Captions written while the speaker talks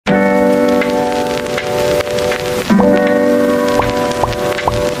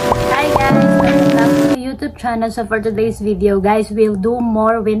channel. So for today's video, guys, we'll do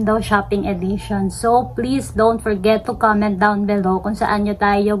more window shopping edition. So please don't forget to comment down below kung saan nyo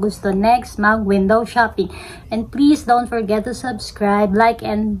tayo gusto next mag-window shopping. And please don't forget to subscribe, like,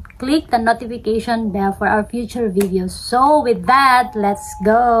 and click the notification bell for our future videos. So with that, let's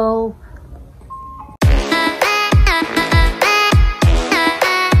go!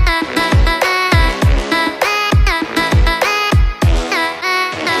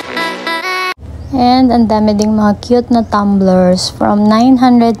 And ang dami ding mga cute na tumblers from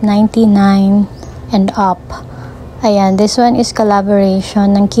 999 and up. Ayan, this one is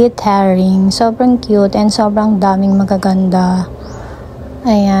collaboration ng Kit Haring. Sobrang cute and sobrang daming magaganda.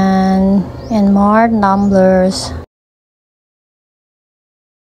 Ayan, and more tumblers.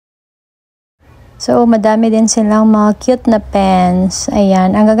 So, madami din silang mga cute na pens.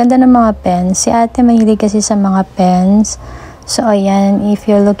 Ayan, ang gaganda ng mga pens. Si ate mahilig kasi sa mga pens. So, ayan, if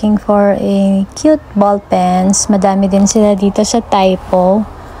you're looking for a cute ball pens, madami din sila dito sa Typo.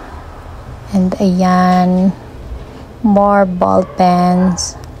 And ayan, more ball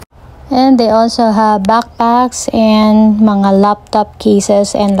pens. And they also have backpacks and mga laptop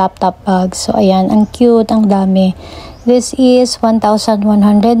cases and laptop bags. So, ayan, ang cute, ang dami. This is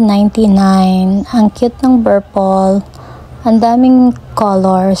 1,199. Ang cute ng purple. Ang daming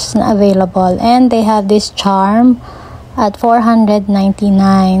colors na available. And they have this charm at 499.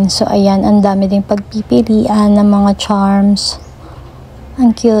 So, ayan, ang dami ding pagpipilian ng mga charms.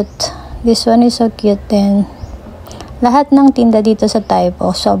 Ang cute. This one is so cute din. Lahat ng tinda dito sa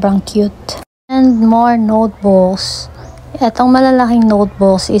Typo, sobrang cute. And more notebooks. Itong malalaking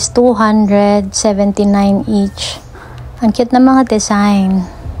notebooks is 279 each. Ang cute na mga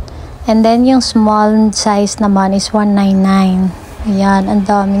design. And then, yung small size naman is 199. Ayan, ang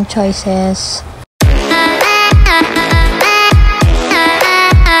daming choices.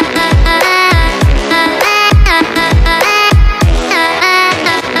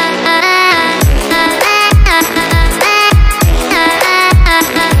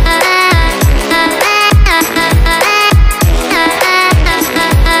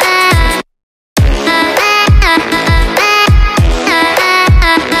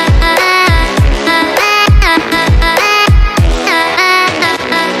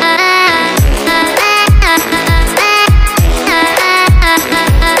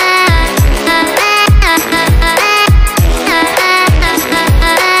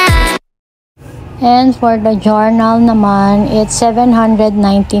 And for the journal naman, it's 799.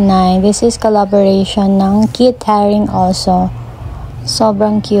 This is collaboration ng Kit Haring also.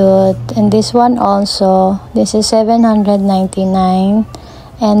 Sobrang cute. And this one also, this is 799.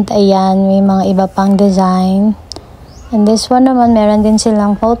 And ayan, may mga iba pang design. And this one naman, meron din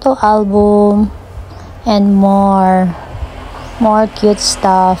silang photo album and more cute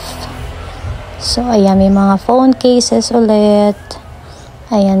stuff. So ayan, may mga phone cases ulit.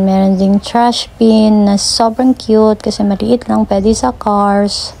 Ayan, meron ding trash bin na sobrang cute kasi maliit lang, pwede sa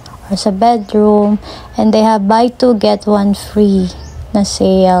cars or sa bedroom. And they have buy 2 get 1 free na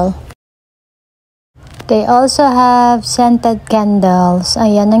sale. They also have scented candles.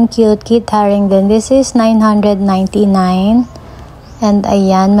 Ayan, ang cute. Kit Haring din. This is 999. And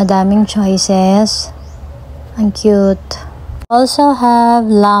ayan, madaming choices. Ang cute. Also have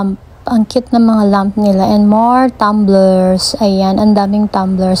lamp. Ang cute ng mga lamp nila and more tumblers. Ayan, ang daming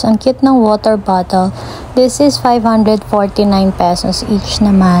tumblers. Ang cute ng water bottle. This is 549 pesos each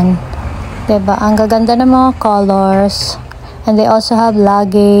naman. Diba? Ang gaganda ng mga colors. And they also have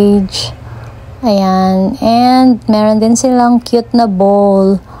luggage. Ayan. And meron din silang cute na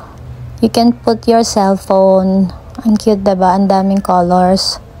bowl. You can put your cellphone. Ang cute, diba? Ang daming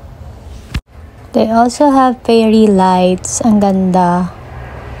colors. They also have fairy lights. Ang ganda.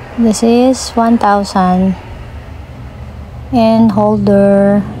 This is 1,000. And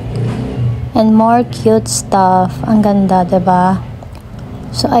holder. And more cute stuff. Ang ganda, diba?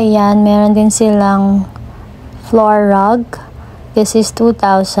 So, ayan. Meron din silang floor rug. This is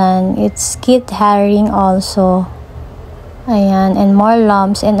 2,000. It's Kit Haring also. Ayan. And more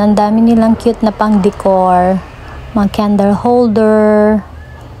lamps. And ang dami nilang cute na pang decor. Mga candle holder.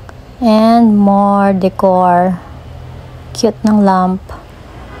 And more decor. Cute ng lamp.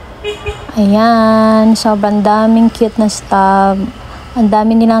 Ayan, sobrang daming cute na stuff. Ang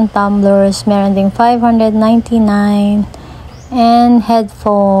dami nilang tumblers. Meron ding 599. And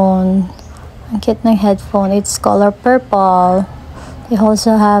headphone. Ang cute ng headphone. It's color purple. They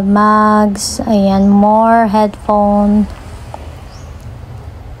also have mugs. Ayan, more headphone.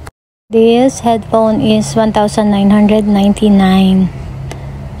 This headphone is 1,999.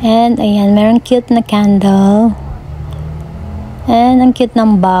 And ayan, meron cute na candle. And ang cute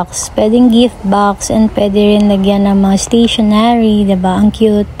ng box. Pwedeng gift box and pwede rin lagyan ng mga stationery, diba? Ang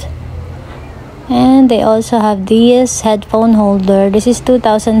cute. And they also have this headphone holder. This is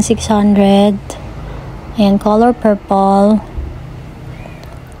 2,600. Ayan, color purple.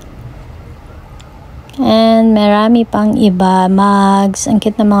 And marami pang iba. Mugs. Ang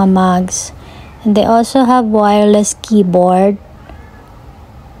cute ng mga mugs. And they also have wireless keyboard.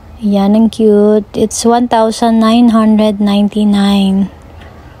 Yan, ang cute. It's 1,999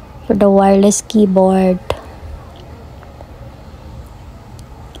 for the wireless keyboard.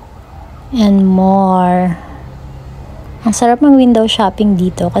 And more. Ang sarap ng window shopping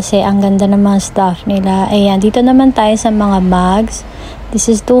dito kasi ang ganda ng mga stuff nila. Ayan, dito naman tayo sa mga mugs. This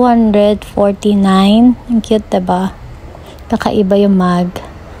is 249. Ang cute, diba? Kakaiba yung mug.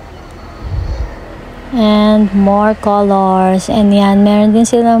 And more colors. And yan, meron din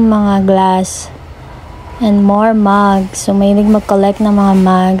silang mga glass. And more mugs. So, mahilig mag-collect ng mga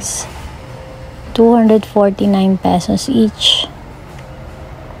mugs. 249 pesos each.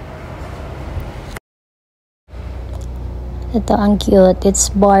 Ito ang cute.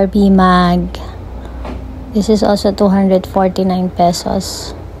 It's Barbie mug. This is also 249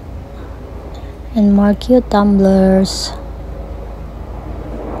 pesos. And more cute tumblers.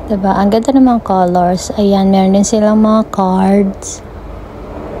 Diba? Ang ganda ng mga colors. Ayan, meron din silang mga cards.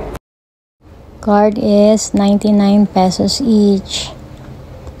 Card is 99 pesos each.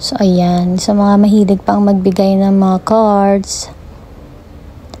 So, ayan. Sa mga mahilig pang magbigay ng mga cards.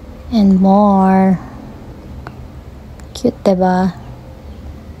 And more. Cute, diba?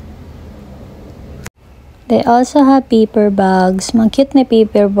 They also have paper bags. Mga cute na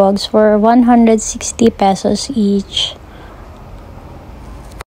paper bags for 160 pesos each.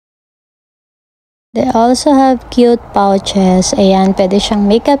 They also have cute pouches. Ayan, pwede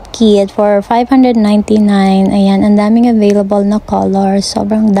siyang makeup kit for 599. Ayan, ang daming available na colors.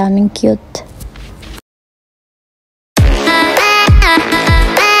 Sobrang daming cute.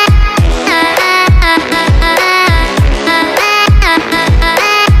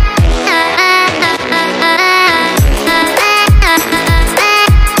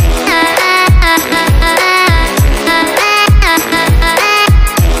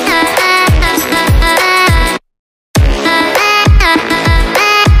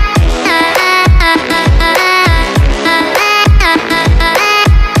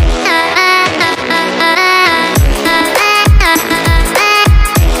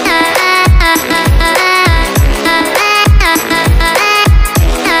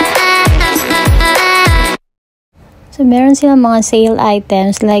 So, meron silang mga sale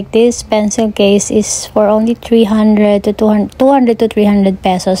items like this pencil case is for only 200 to 300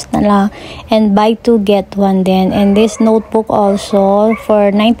 pesos na lang, and buy 2 get 1 din. And this notebook also for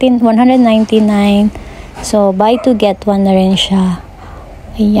 199. So, buy 2 get 1 na rin siya.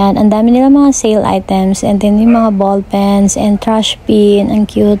 Ayan, ang dami nila mga sale items, and then yung mga ball pens and trash bin, ang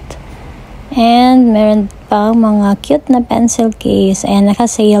cute. And meron pang mga cute na pencil case. Ayan,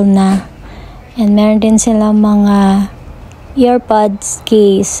 naka-sale na. And meron din sila mga earpods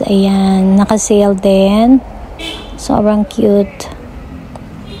case. Ayan, naka-sale din. Sobrang cute.